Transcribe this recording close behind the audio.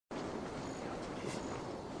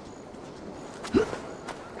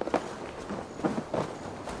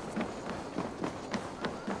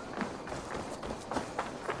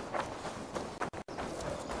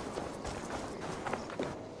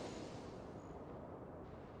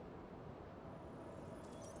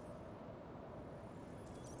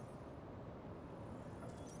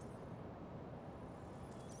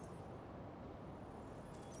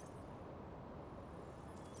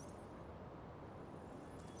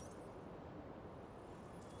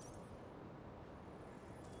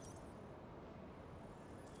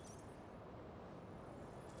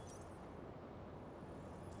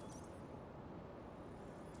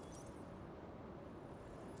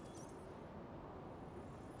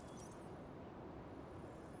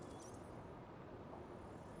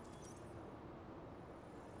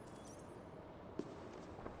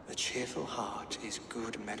The cheerful heart is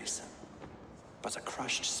good medicine, but a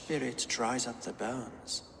crushed spirit dries up the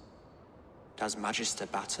bones. Does Magister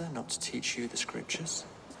Batter not teach you the scriptures?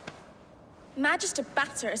 Magister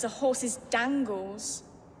Batter is a horse's dangles.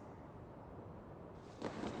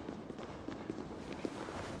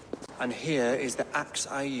 And here is the axe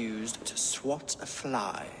I used to swat a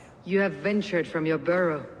fly. You have ventured from your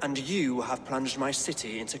burrow. And you have plunged my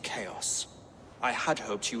city into chaos. I had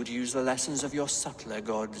hoped you would use the lessons of your subtler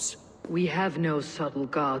gods. We have no subtle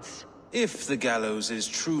gods. If the gallows is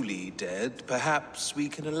truly dead, perhaps we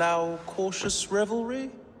can allow cautious revelry?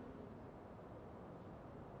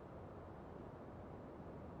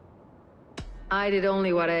 I did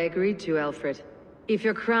only what I agreed to, Alfred. If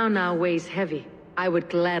your crown now weighs heavy, I would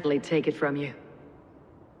gladly take it from you.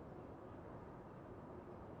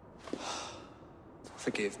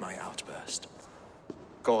 Forgive my outburst.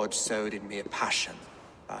 God sowed in me a passion,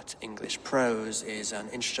 but English prose is an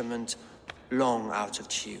instrument long out of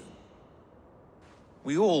tune.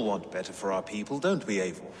 We all want better for our people, don't we,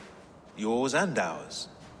 Eivor? Yours and ours.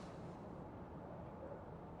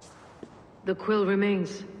 The quill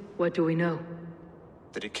remains. What do we know?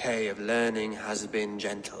 The decay of learning has been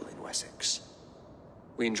gentle in Wessex.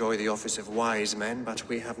 We enjoy the office of wise men, but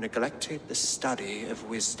we have neglected the study of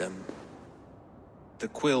wisdom. The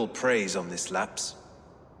quill preys on this lapse.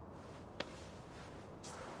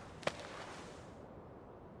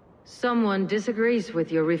 Someone disagrees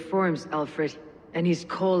with your reforms, Alfred, and he's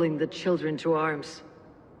calling the children to arms.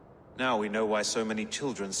 Now we know why so many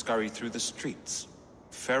children scurry through the streets,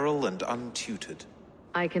 feral and untutored.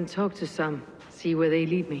 I can talk to some, see where they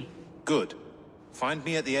lead me. Good. Find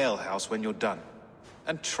me at the alehouse when you're done.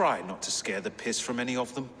 And try not to scare the piss from any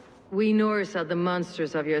of them. We Norse are the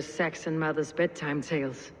monsters of your Saxon mother's bedtime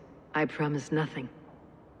tales. I promise nothing.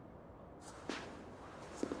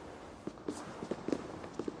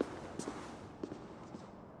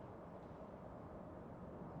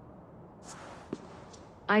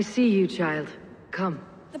 I see you, child. Come.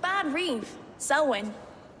 The bad Reeve, Selwyn.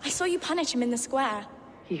 I saw you punish him in the square.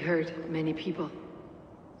 He hurt many people.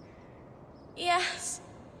 Yes.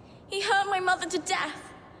 He hurt my mother to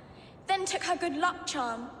death. Then took her good luck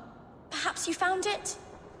charm. Perhaps you found it?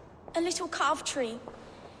 A little carved tree.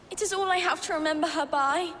 It is all I have to remember her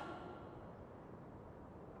by.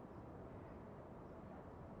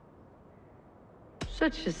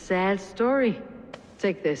 Such a sad story.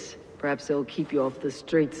 Take this. Perhaps it'll keep you off the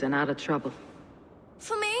streets and out of trouble.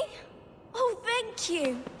 For me? Oh, thank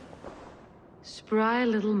you. Spry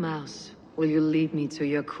little mouse. Will you lead me to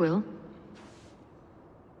your quill?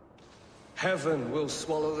 Heaven will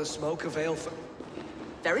swallow the smoke of Eivor.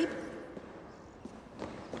 Very.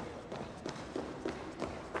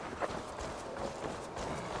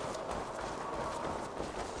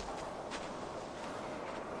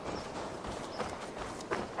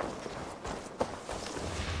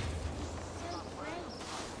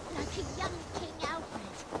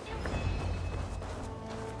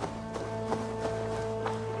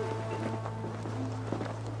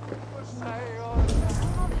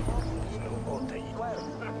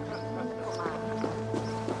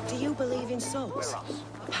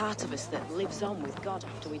 Part of us that lives on with God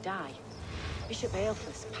after we die. Bishop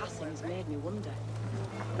Aelfir's passing's made me wonder.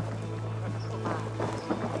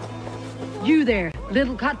 You there,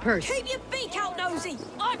 little cutpurse! Keep your beak out, nosy!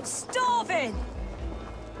 I'm starving!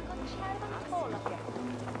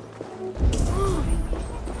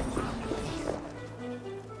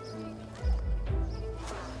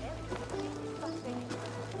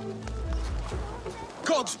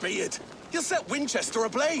 Godspeed! You'll set Winchester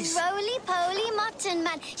ablaze! Roly-poly mutton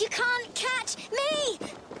man, you can't catch me!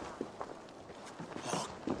 Oh,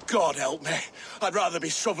 God help me. I'd rather be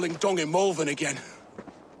shoveling dung in Malvern again.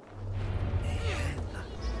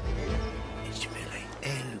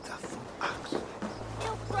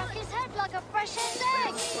 He'll crack his head like a fresh-hens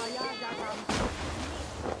egg!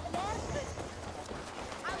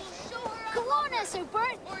 Come on,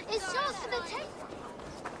 Essobert! It's yours for the taste!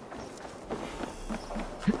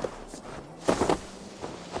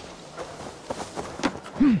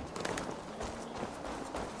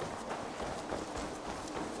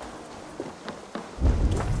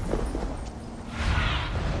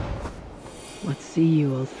 What see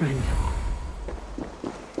you, old friend?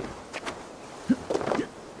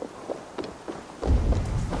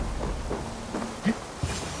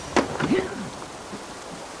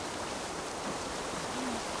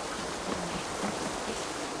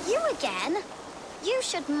 You again? You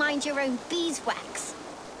should mind your own beeswax.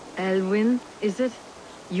 Elwyn, is it?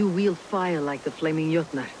 You wield fire like the flaming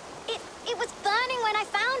Jotnar. It was burning when I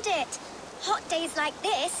found it. Hot days like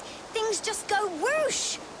this, things just go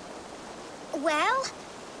whoosh. Well?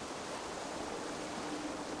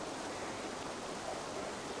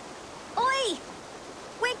 Oi!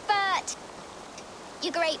 Wigbert!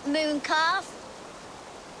 You great moon calf.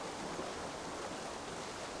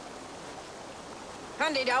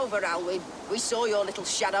 Hand it over, Alwyn. We saw your little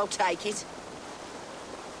shadow take it.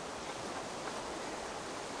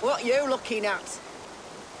 What you looking at?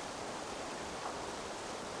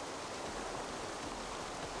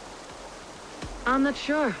 I'm not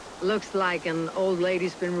sure. Looks like an old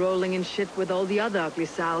lady's been rolling in shit with all the other ugly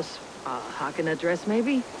sows. How can I dress,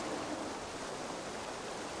 maybe?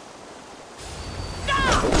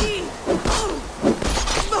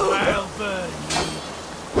 Well burned.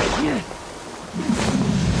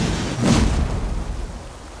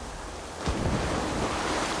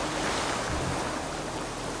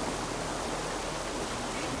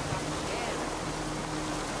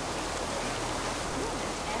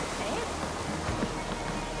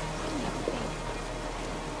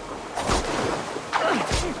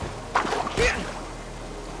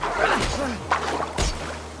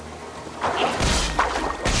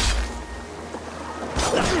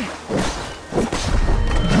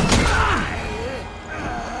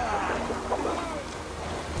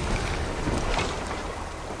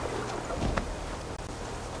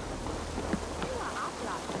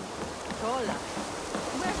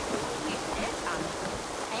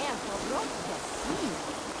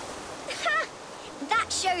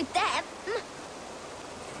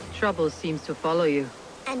 Trouble seems to follow you.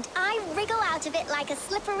 And I wriggle out of it like a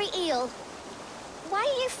slippery eel. Why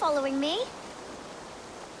are you following me?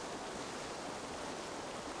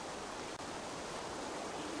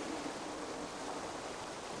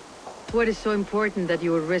 What is so important that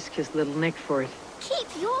you would risk his little neck for it?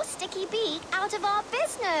 Keep your sticky beak out of our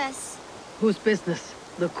business. Whose business?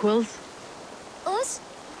 The Quill's? Us?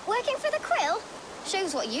 Working for the Quill?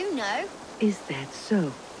 Shows what you know. Is that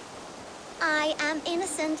so? I am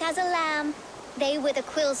innocent as a lamb. They were the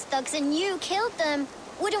Quill's thugs and you killed them.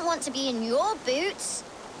 Wouldn't want to be in your boots.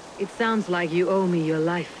 It sounds like you owe me your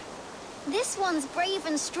life. This one's brave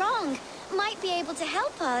and strong. Might be able to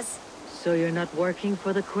help us. So you're not working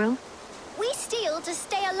for the Quill? We steal to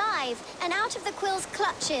stay alive and out of the Quill's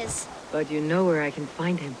clutches. But you know where I can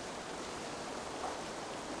find him.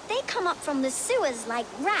 They come up from the sewers like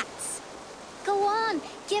rats. Go on,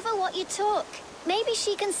 give her what you took. Maybe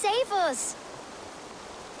she can save us.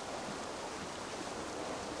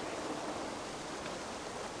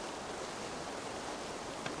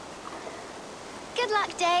 Good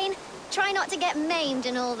luck, Dane. Try not to get maimed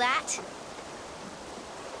and all that.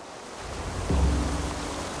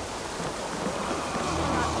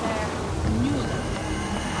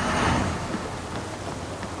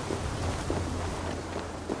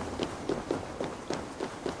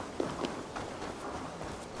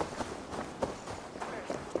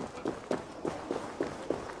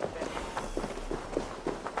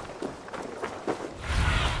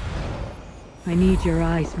 I need your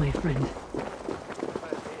eyes, my friend.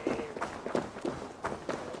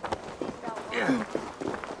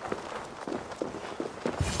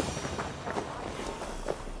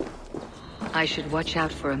 I should watch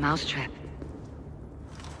out for a mousetrap.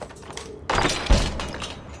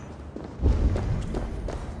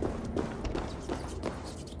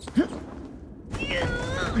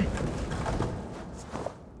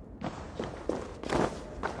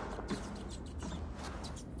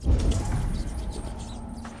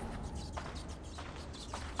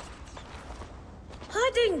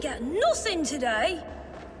 I didn't get nothing today.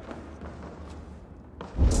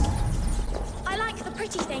 I like the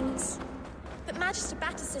pretty things, but Magister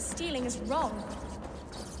Batter says stealing is wrong.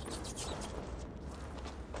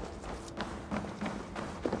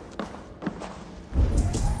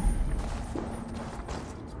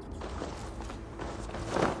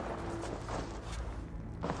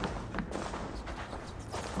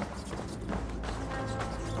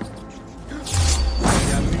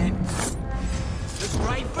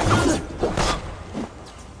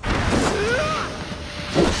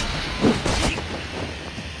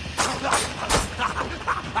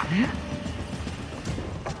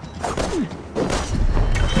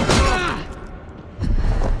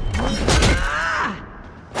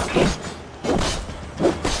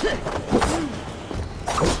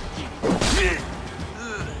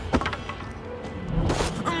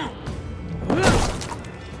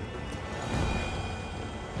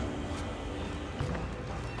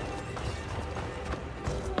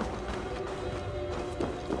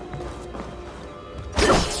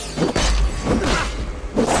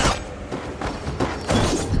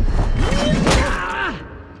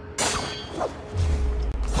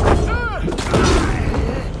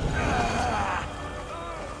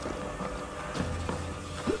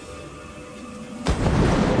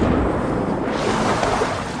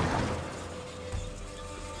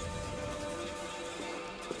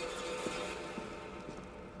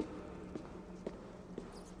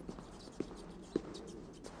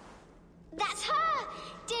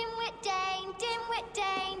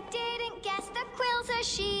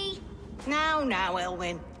 There's she. Now,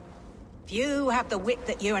 Elwyn. Few have the wit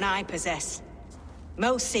that you and I possess.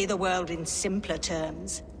 Most see the world in simpler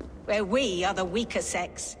terms, where we are the weaker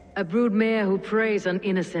sex. A broodmare who preys on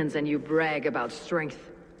innocence and you brag about strength.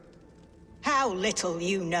 How little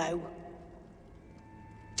you know.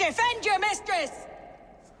 Defend your mistress!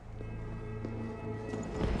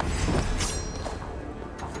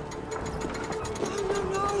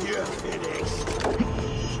 You're finished.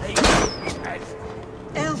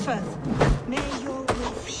 Elfeth, may your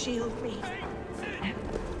roof shield me.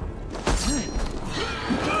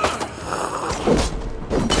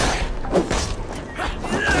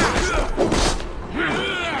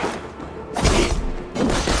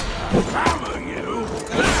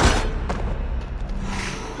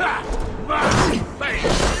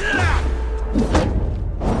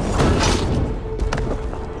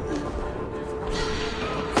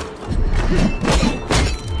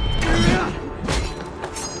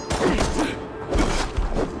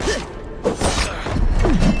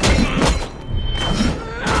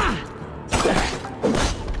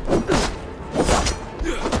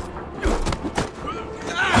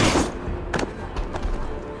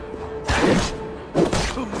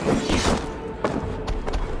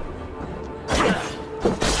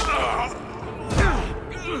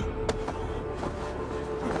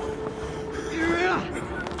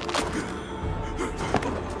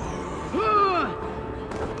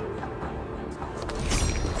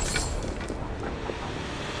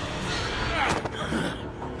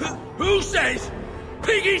 Who says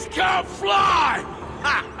piggies can't fly?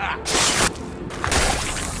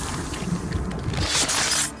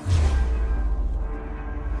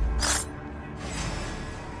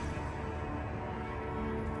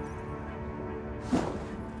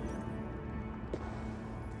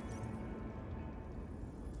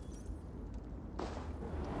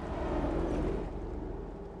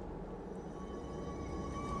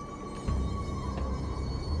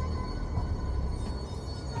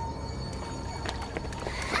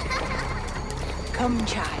 Come,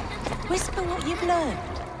 child. Whisper what you've learned,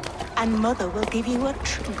 and Mother will give you a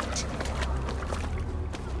treat.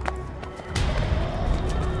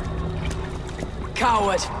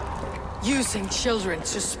 Coward! Using children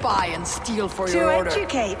to spy and steal for your order. To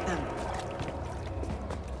educate them.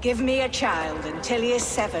 Give me a child until he is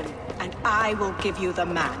 7, and I will give you the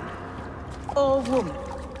man. Or woman.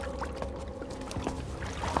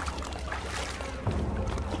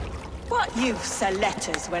 What use are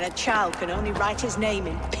letters when a child can only write his name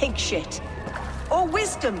in pig shit? Or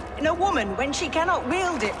wisdom in a woman when she cannot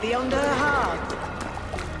wield it beyond her heart?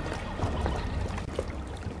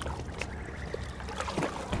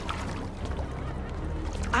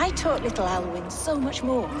 I taught little Alwyn so much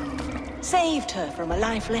more. Saved her from a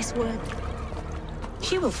life less worthy.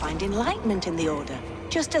 She will find enlightenment in the Order,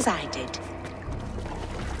 just as I did.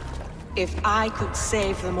 If I could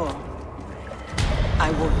save them all,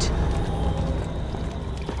 I would.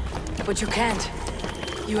 But you can't.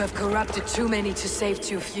 You have corrupted too many to save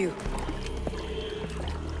too few.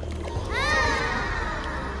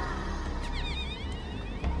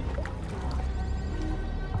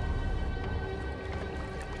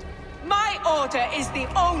 My order is the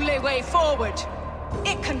only way forward.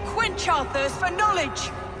 It can quench our thirst for knowledge.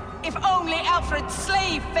 If only Alfred's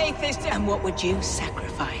slave faith is to— And what would you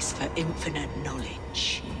sacrifice for infinite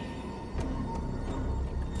knowledge?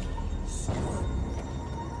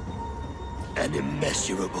 An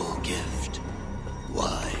immeasurable gift.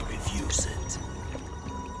 Why refuse it?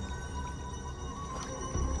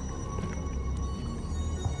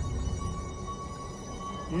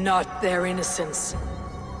 Not their innocence.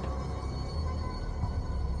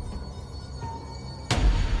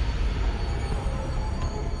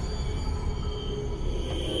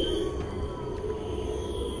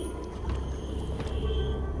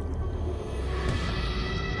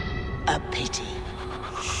 A pity.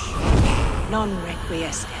 Non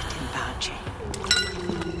requiescat in pace.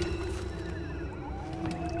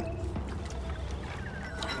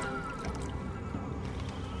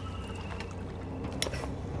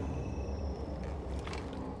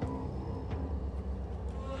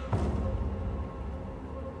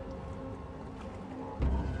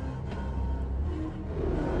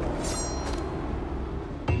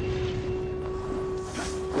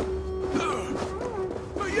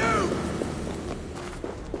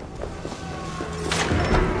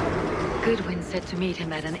 Goodwin said to meet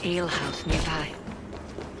him at an alehouse nearby.